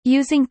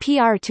Using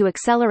PR to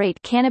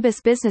accelerate cannabis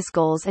business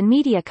goals and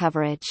media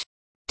coverage.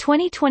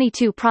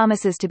 2022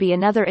 promises to be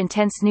another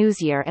intense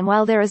news year, and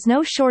while there is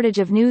no shortage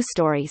of news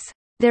stories,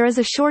 there is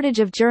a shortage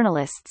of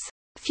journalists.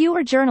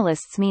 Fewer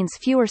journalists means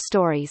fewer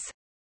stories.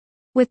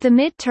 With the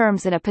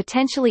midterms and a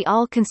potentially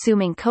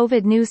all-consuming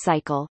COVID news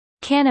cycle,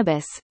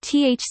 cannabis,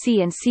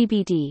 THC and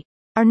CBD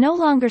are no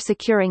longer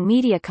securing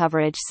media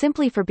coverage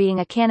simply for being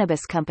a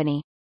cannabis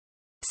company.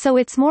 So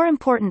it's more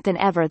important than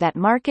ever that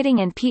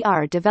marketing and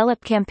PR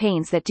develop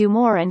campaigns that do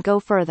more and go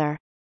further.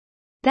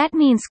 That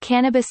means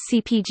cannabis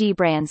CPG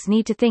brands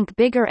need to think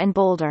bigger and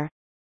bolder.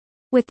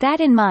 With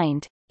that in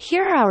mind,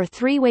 here are our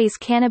 3 ways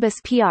cannabis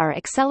PR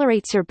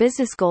accelerates your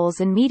business goals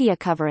and media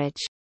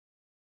coverage.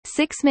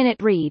 6-minute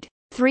read,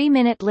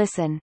 3-minute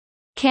listen.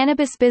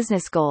 Cannabis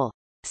business goal.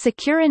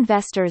 Secure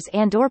investors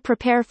and/or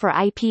prepare for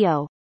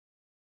IPO.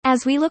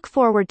 As we look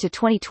forward to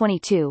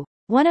 2022,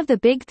 one of the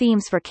big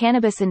themes for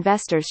cannabis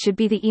investors should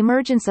be the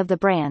emergence of the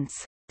brands,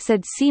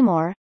 said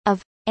Seymour,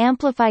 of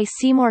Amplify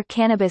Seymour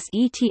Cannabis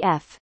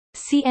ETF,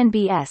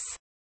 CNBS,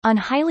 on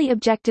highly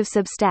objective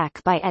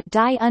Substack by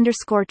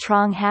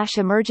 @die_trong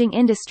 #emerging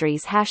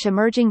industries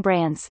 #emerging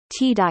brands,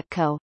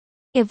 t.co.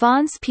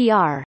 Yvonne's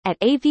PR, at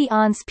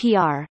Avon's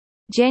PR,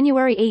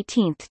 January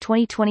 18,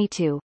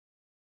 2022.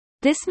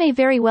 This may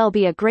very well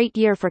be a great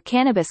year for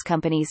cannabis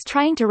companies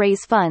trying to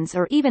raise funds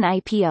or even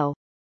IPO.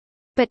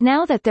 But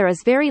now that there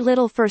is very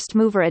little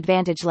first-mover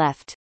advantage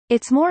left,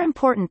 it's more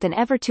important than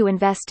ever to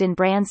invest in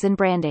brands and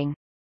branding.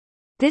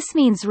 This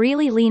means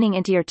really leaning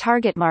into your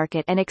target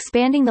market and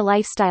expanding the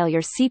lifestyle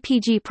your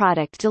CPG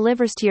product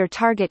delivers to your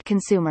target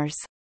consumers.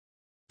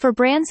 For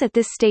brands at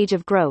this stage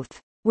of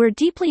growth, we're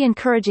deeply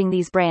encouraging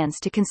these brands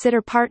to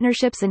consider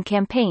partnerships and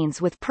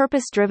campaigns with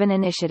purpose-driven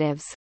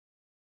initiatives.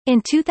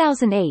 In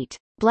 2008,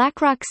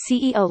 BlackRock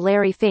CEO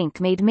Larry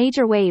Fink made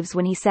major waves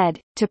when he said,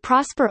 "To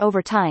prosper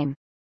over time,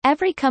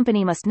 every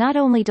company must not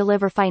only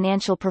deliver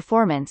financial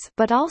performance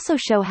but also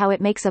show how it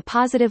makes a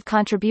positive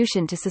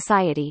contribution to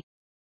society."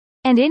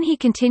 And he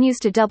continues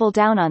to double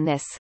down on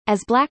this,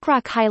 as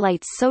BlackRock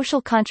highlights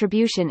social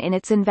contribution in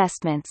its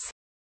investments.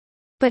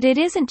 But it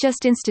isn't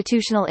just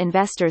institutional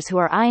investors who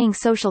are eyeing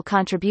social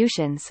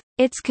contributions,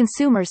 it's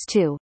consumers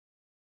too.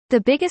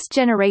 The biggest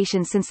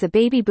generation since the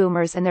baby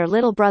boomers and their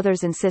little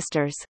brothers and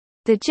sisters,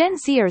 the Gen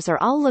Zers,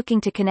 are all looking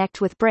to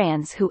connect with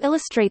brands who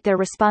illustrate their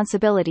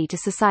responsibility to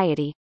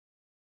society.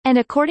 And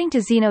according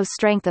to Zeno's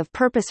Strength of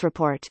Purpose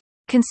report,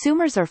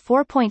 consumers are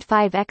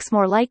 4.5x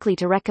more likely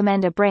to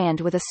recommend a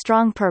brand with a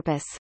strong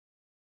purpose.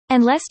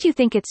 And lest you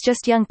think it's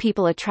just young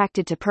people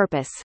attracted to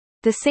purpose,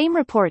 the same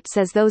report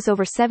says those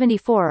over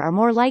 74 are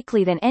more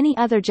likely than any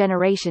other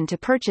generation to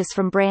purchase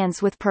from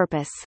brands with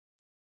purpose.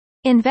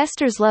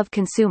 Investors love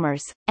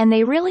consumers, and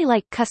they really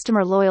like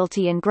customer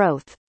loyalty and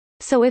growth.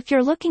 So if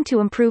you're looking to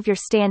improve your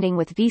standing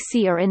with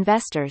VC or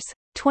investors,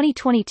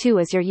 2022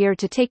 is your year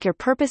to take your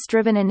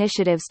purpose-driven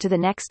initiatives to the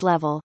next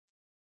level.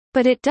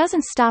 But it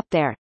doesn't stop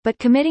there. But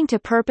committing to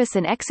purpose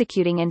and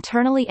executing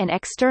internally and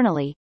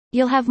externally,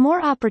 you'll have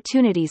more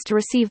opportunities to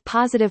receive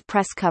positive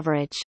press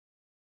coverage.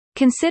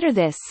 Consider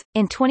this: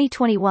 in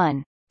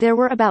 2021, there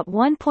were about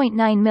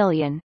 1.9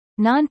 million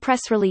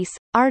non-press release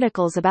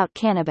articles about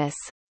cannabis.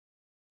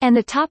 And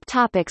the top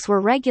topics were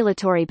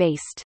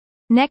regulatory-based.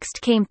 Next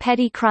came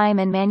petty crime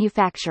and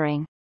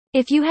manufacturing.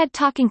 If you had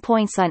talking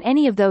points on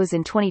any of those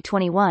in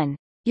 2021,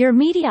 your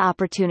media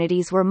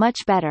opportunities were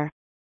much better.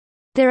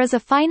 There is a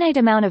finite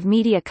amount of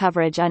media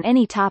coverage on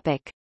any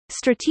topic.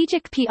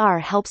 Strategic PR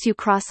helps you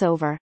cross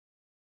over.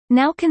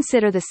 Now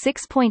consider the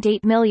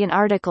 6.8 million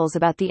articles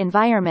about the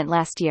environment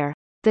last year.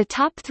 The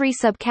top 3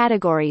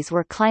 subcategories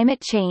were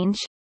climate change,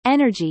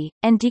 energy,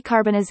 and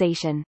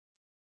decarbonization.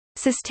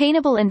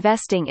 Sustainable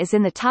investing is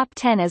in the top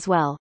 10 as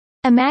well.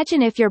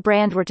 Imagine if your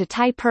brand were to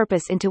tie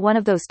purpose into one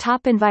of those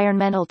top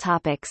environmental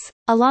topics,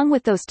 along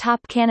with those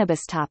top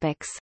cannabis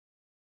topics.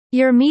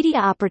 Your media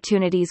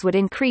opportunities would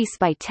increase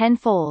by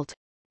tenfold.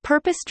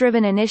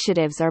 Purpose-driven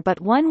initiatives are but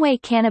one way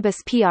cannabis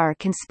PR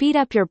can speed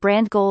up your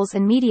brand goals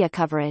and media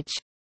coverage.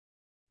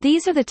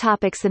 These are the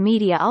topics the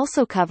media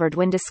also covered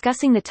when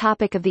discussing the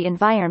topic of the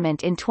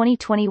environment in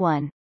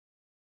 2021.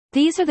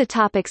 These are the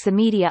topics the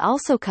media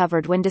also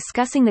covered when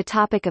discussing the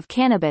topic of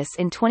cannabis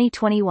in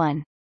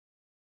 2021.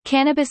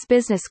 Cannabis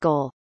business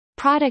goal.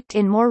 Product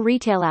in more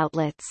retail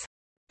outlets.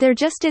 There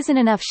just isn't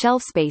enough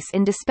shelf space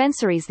in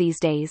dispensaries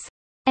these days.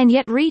 And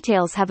yet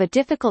retails have a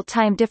difficult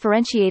time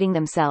differentiating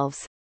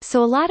themselves,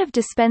 so a lot of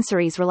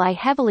dispensaries rely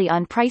heavily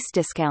on price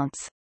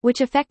discounts,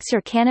 which affects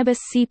your cannabis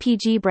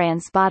CPG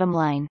brand's bottom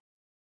line.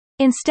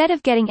 Instead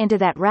of getting into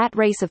that rat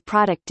race of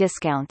product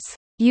discounts,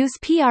 use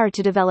PR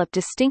to develop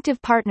distinctive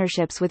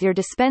partnerships with your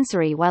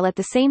dispensary while at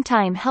the same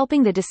time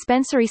helping the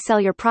dispensary sell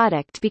your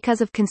product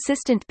because of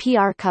consistent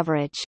PR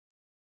coverage.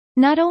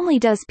 Not only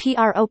does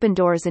PR open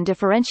doors and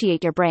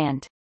differentiate your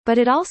brand, but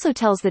it also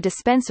tells the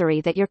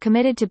dispensary that you're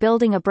committed to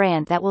building a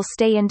brand that will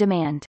stay in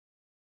demand.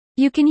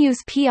 You can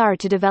use PR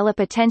to develop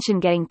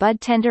attention-getting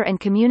budtender and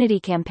community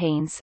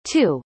campaigns,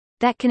 too,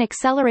 that can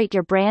accelerate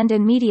your brand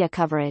and media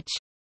coverage.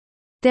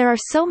 There are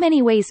so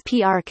many ways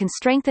PR can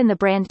strengthen the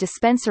brand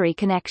dispensary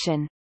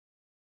connection.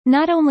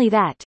 Not only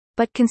that,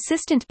 but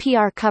consistent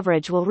PR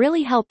coverage will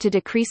really help to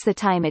decrease the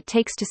time it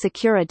takes to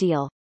secure a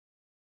deal.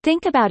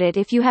 Think about it: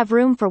 if you have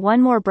room for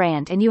one more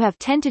brand and you have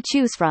 10 to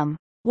choose from,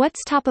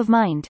 what's top of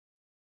mind?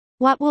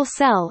 What will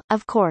sell,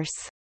 of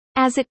course.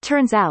 As it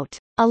turns out,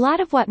 a lot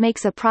of what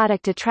makes a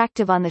product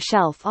attractive on the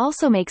shelf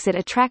also makes it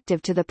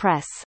attractive to the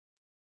press.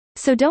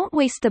 So don't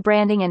waste the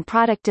branding and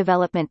product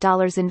development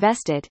dollars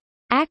invested.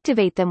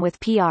 Activate them with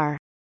PR.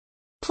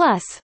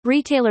 Plus,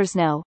 retailers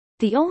know,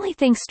 the only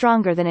thing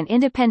stronger than an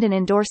independent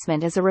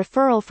endorsement is a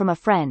referral from a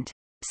friend.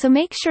 So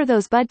make sure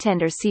those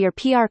budtenders see your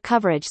PR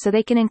coverage so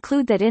they can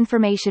include that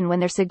information when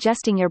they're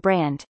suggesting your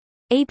brand.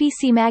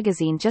 ABC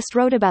Magazine just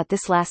wrote about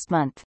this last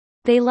month.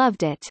 They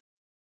loved it.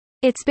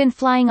 It's been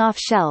flying off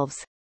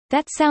shelves.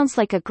 That sounds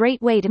like a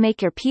great way to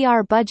make your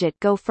PR budget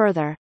go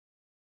further.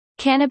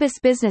 Cannabis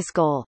business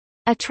goal.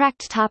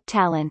 Attract top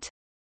talent.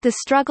 The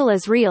struggle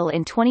is real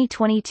in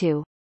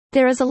 2022.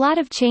 There is a lot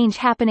of change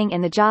happening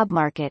in the job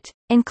market,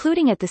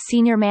 including at the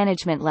senior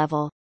management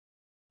level.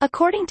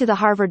 According to the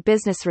Harvard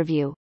Business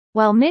Review,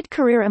 while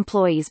mid-career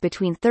employees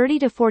between 30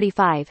 to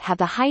 45 have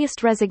the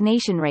highest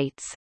resignation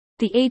rates,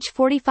 the age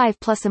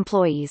 45-plus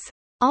employees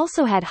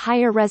also had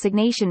higher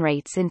resignation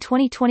rates in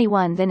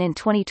 2021 than in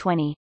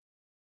 2020.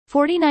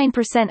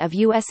 49% of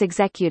U.S.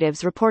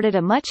 executives reported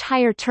a much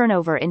higher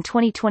turnover in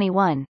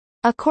 2021,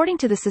 according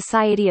to the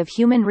Society of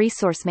Human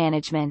Resource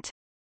Management.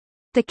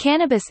 The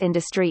cannabis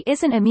industry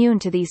isn't immune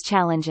to these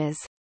challenges.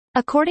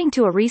 According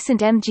to a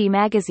recent MG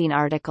Magazine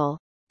article,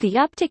 the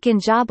uptick in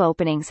job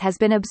openings has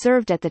been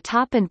observed at the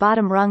top and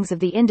bottom rungs of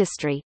the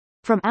industry,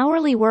 from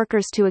hourly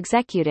workers to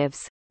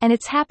executives, and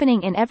it's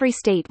happening in every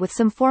state with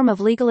some form of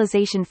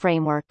legalization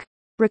framework.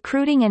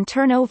 Recruiting and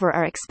turnover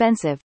are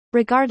expensive,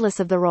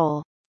 regardless of the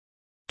role.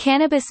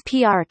 Cannabis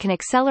PR can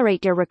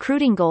accelerate your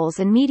recruiting goals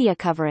and media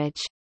coverage.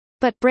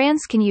 But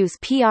brands can use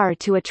PR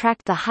to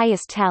attract the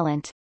highest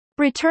talent.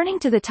 Returning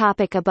to the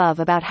topic above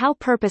about how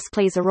purpose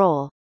plays a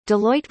role,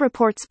 Deloitte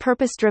reports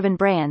purpose-driven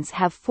brands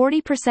have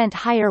 40%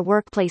 higher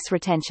workplace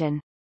retention.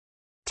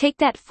 Take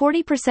that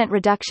 40%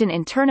 reduction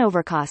in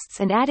turnover costs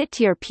and add it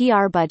to your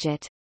PR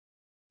budget.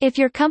 If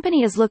your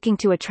company is looking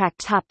to attract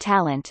top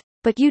talent,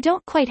 but you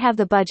don't quite have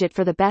the budget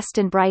for the best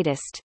and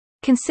brightest,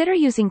 consider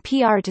using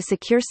PR to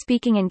secure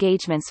speaking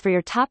engagements for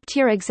your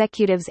top-tier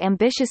executives.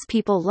 Ambitious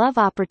people love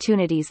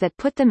opportunities that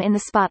put them in the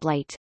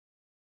spotlight.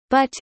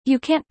 But, you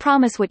can't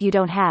promise what you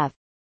don't have.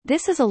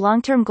 This is a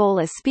long-term goal,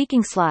 as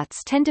speaking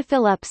slots tend to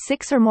fill up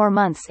 6 or more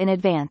months in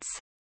advance.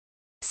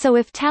 So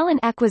if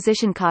talent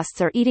acquisition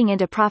costs are eating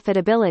into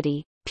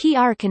profitability,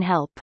 PR can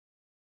help.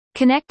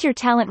 Connect your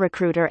talent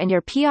recruiter and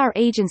your PR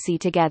agency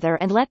together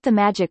and let the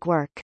magic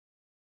work.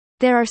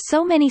 There are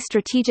so many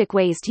strategic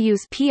ways to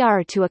use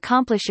PR to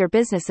accomplish your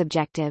business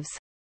objectives.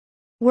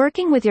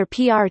 Working with your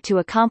PR to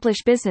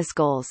accomplish business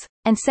goals,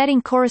 and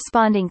setting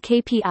corresponding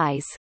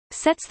KPIs,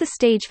 sets the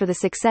stage for the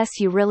success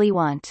you really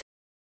want.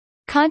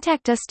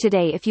 Contact us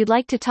today if you'd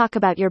like to talk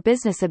about your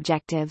business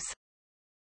objectives.